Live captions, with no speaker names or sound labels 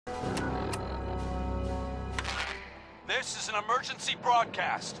This is an emergency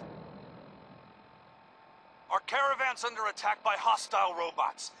broadcast. Our caravan's under attack by hostile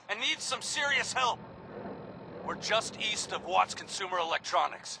robots and needs some serious help. We're just east of Watts Consumer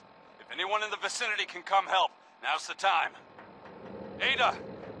Electronics. If anyone in the vicinity can come help, now's the time. Ada,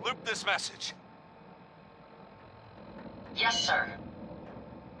 loop this message. Yes, sir.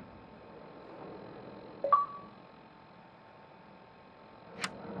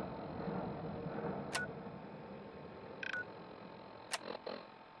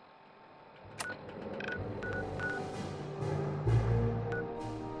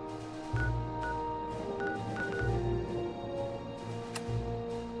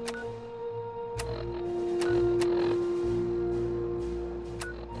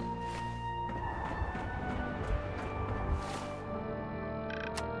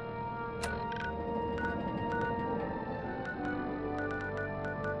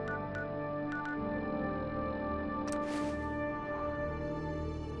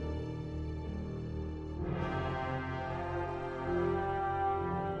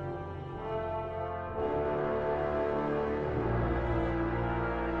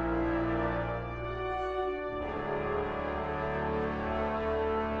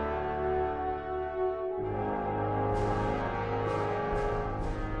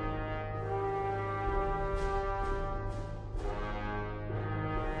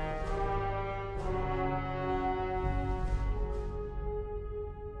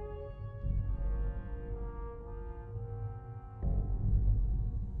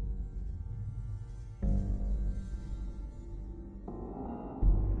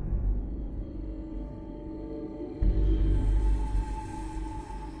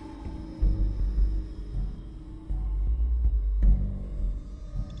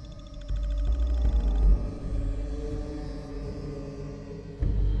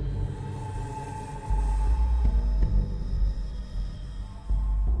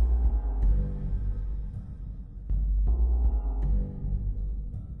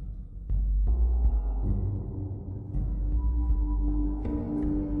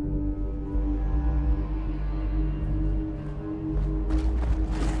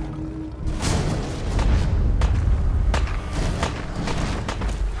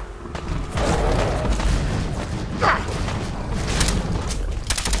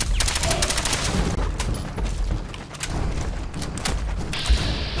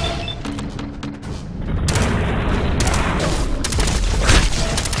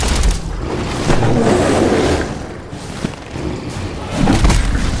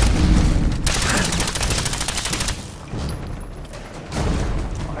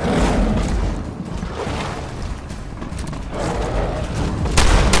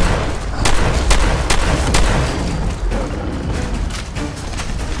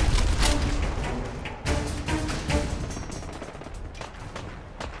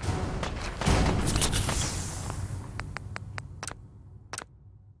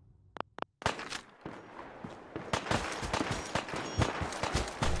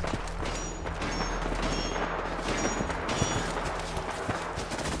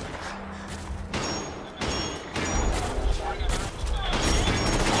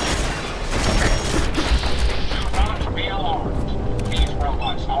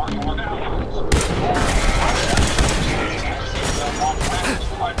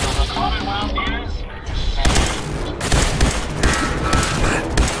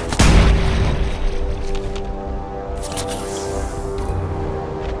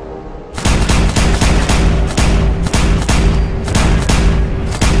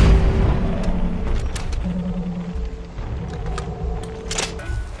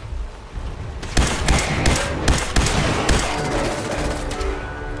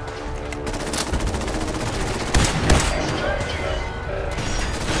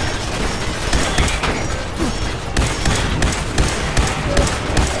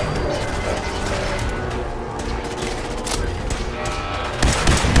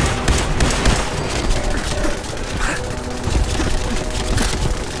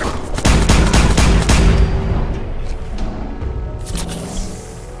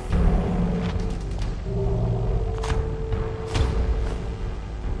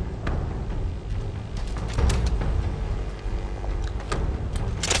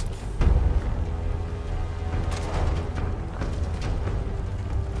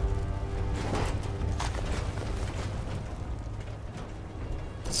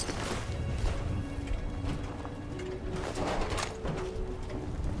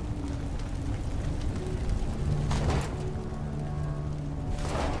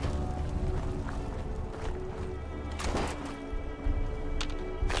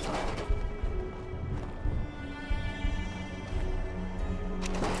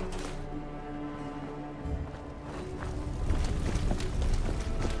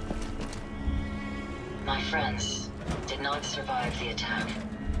 friends did not survive the attack.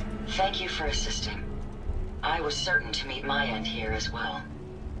 Thank you for assisting. I was certain to meet my end here as well.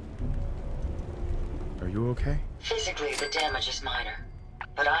 Are you okay? Physically, the damage is minor,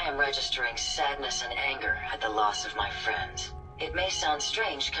 but I am registering sadness and anger at the loss of my friends. It may sound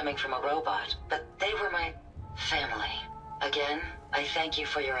strange coming from a robot, but they were my family. Again, I thank you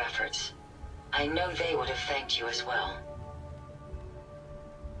for your efforts. I know they would have thanked you as well.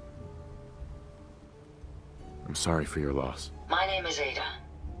 I'm sorry for your loss. My name is Ada.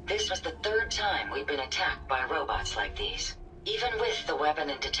 This was the third time we've been attacked by robots like these. Even with the weapon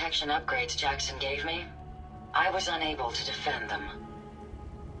and detection upgrades Jackson gave me, I was unable to defend them.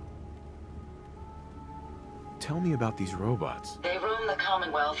 Tell me about these robots. They roam the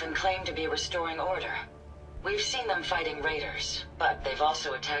Commonwealth and claim to be restoring order. We've seen them fighting raiders, but they've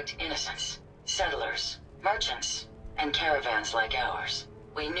also attacked innocents, settlers, merchants, and caravans like ours.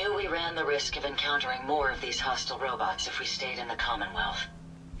 We knew we ran the risk of encountering more of these hostile robots if we stayed in the Commonwealth.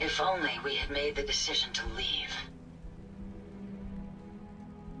 If only we had made the decision to leave.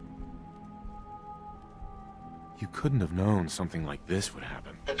 You couldn't have known something like this would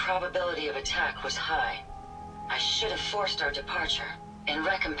happen. The probability of attack was high. I should have forced our departure. In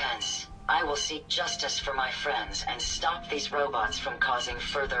recompense, I will seek justice for my friends and stop these robots from causing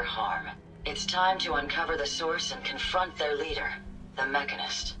further harm. It's time to uncover the source and confront their leader, the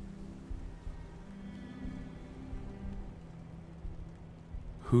Mechanist.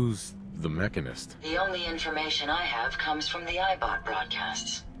 Who's the Mechanist? The only information I have comes from the iBot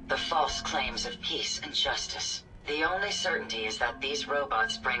broadcasts. The false claims of peace and justice. The only certainty is that these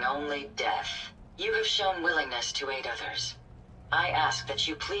robots bring only death. You have shown willingness to aid others. I ask that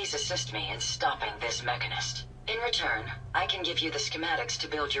you please assist me in stopping this Mechanist. In return, I can give you the schematics to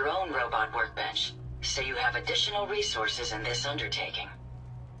build your own robot workbench, so you have additional resources in this undertaking.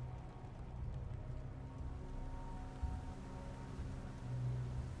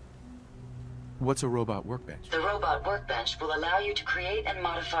 What's a robot workbench? The robot workbench will allow you to create and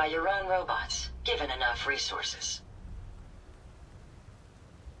modify your own robots, given enough resources.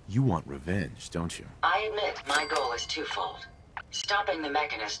 You want revenge, don't you? I admit my goal is twofold. Stopping the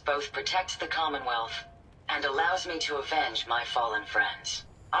Mechanist both protects the Commonwealth and allows me to avenge my fallen friends.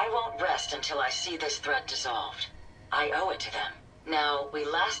 I won't rest until I see this threat dissolved. I owe it to them. Now, we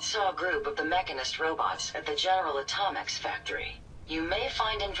last saw a group of the Mechanist robots at the General Atomics factory. You may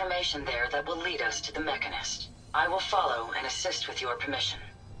find information there that will lead us to the Mechanist. I will follow and assist with your permission.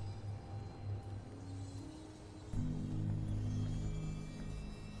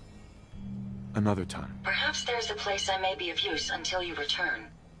 Another time. Perhaps there's a place I may be of use until you return.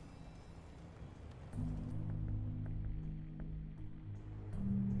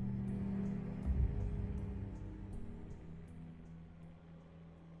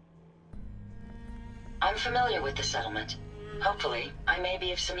 I'm familiar with the settlement. Hopefully, I may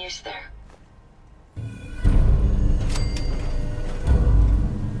be of some use there.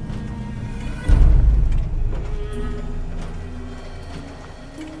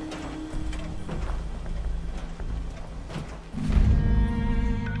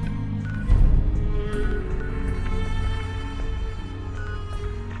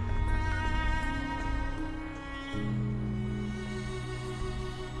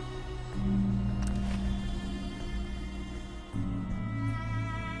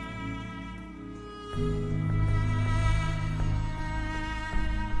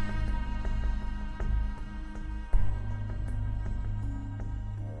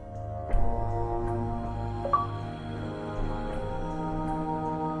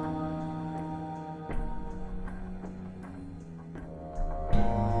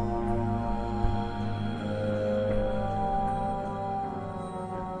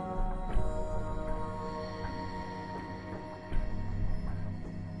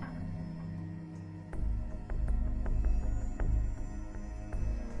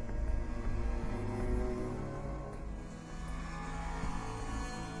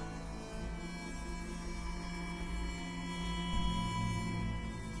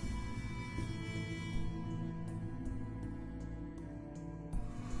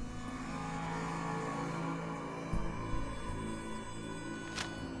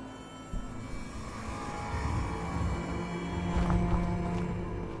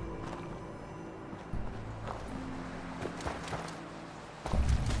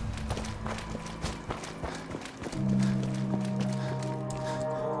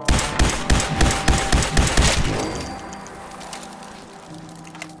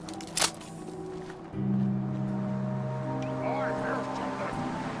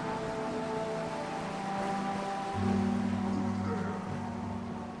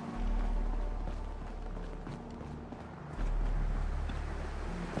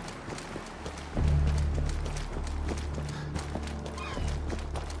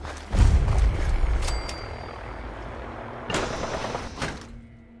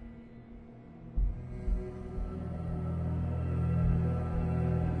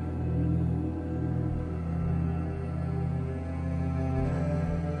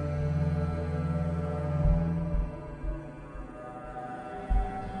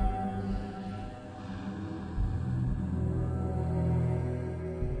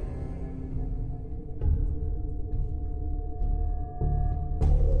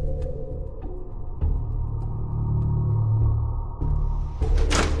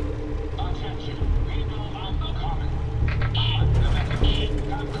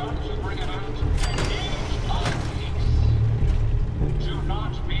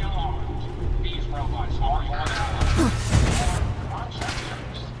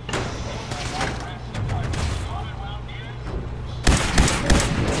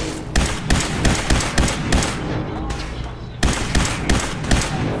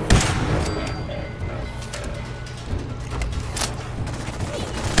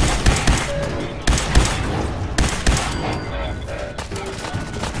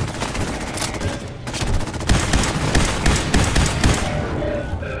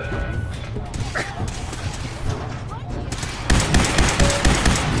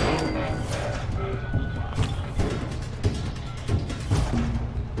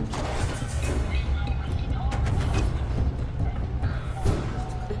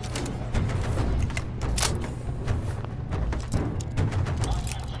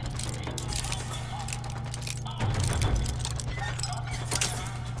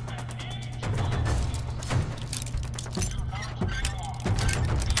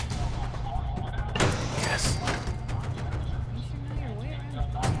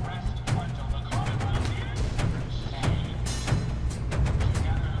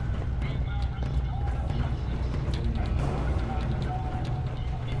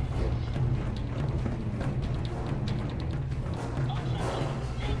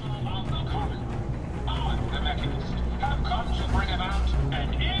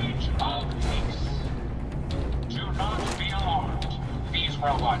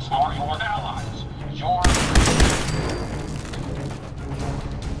 robots are your allies. Your...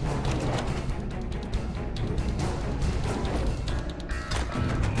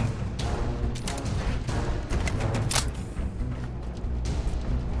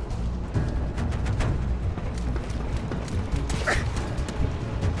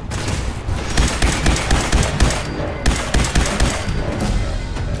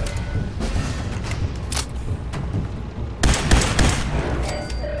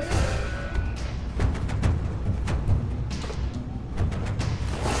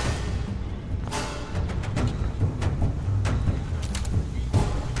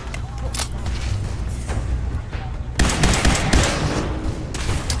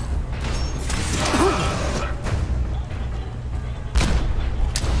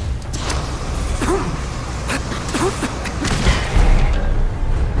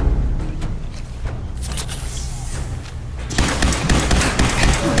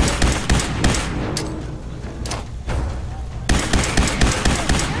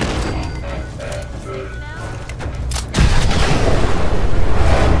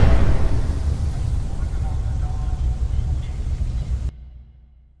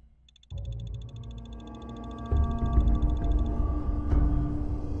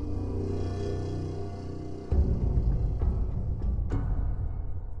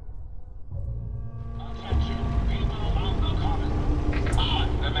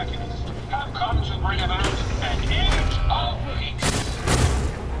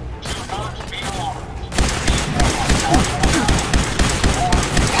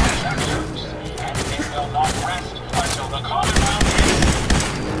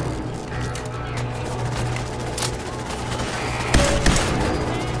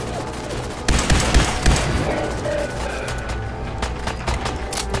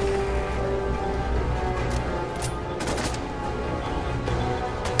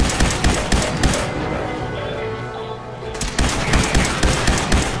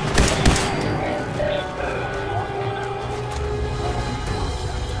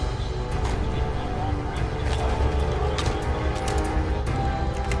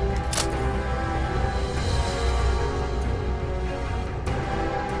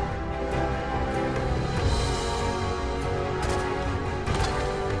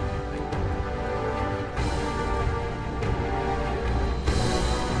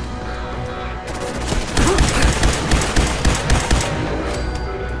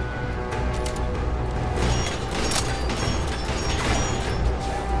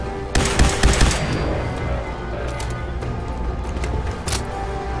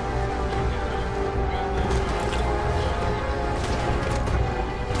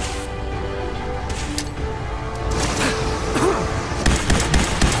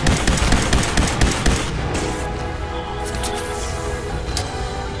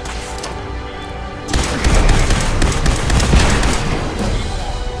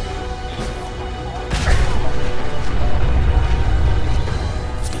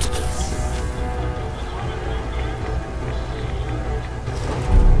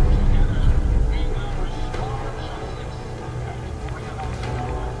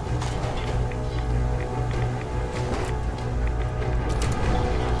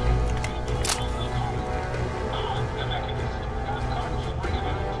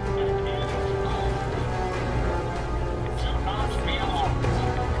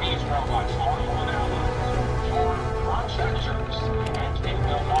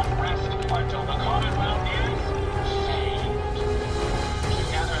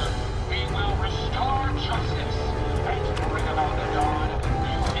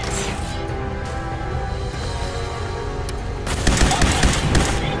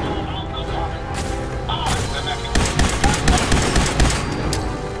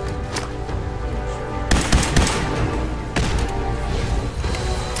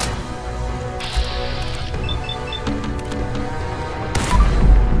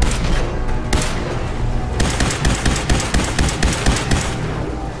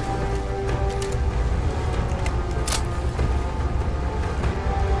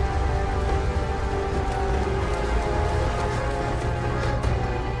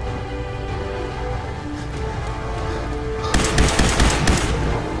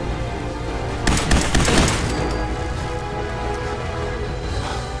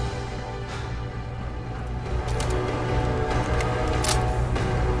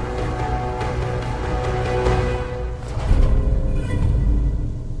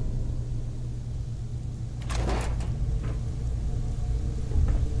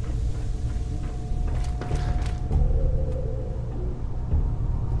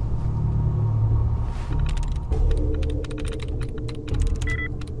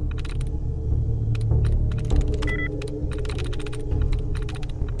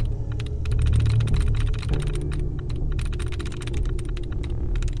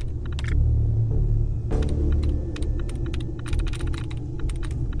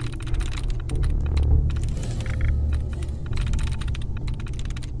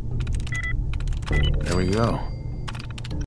 go.